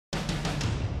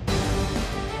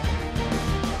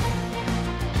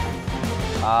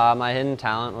My hidden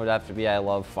talent would have to be I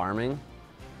love farming.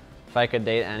 If I could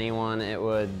date anyone, it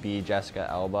would be Jessica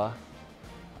Alba.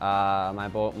 My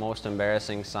most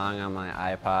embarrassing song on my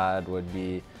iPod would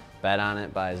be Bet on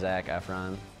It by Zac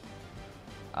Efron.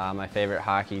 My favorite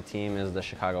hockey team is the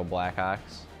Chicago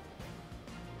Blackhawks.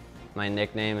 My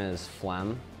nickname is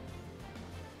Flem.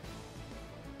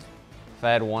 If I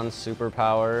had one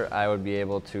superpower, I would be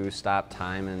able to stop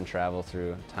time and travel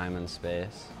through time and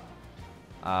space.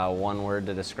 One word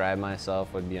to describe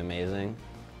myself would be amazing.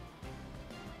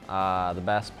 The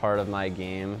best part of my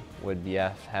game would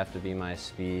have to be my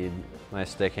speed, my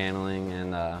stick handling,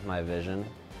 and my vision.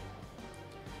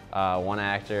 One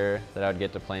actor that I would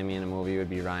get to play me in a movie would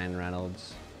be Ryan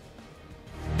Reynolds.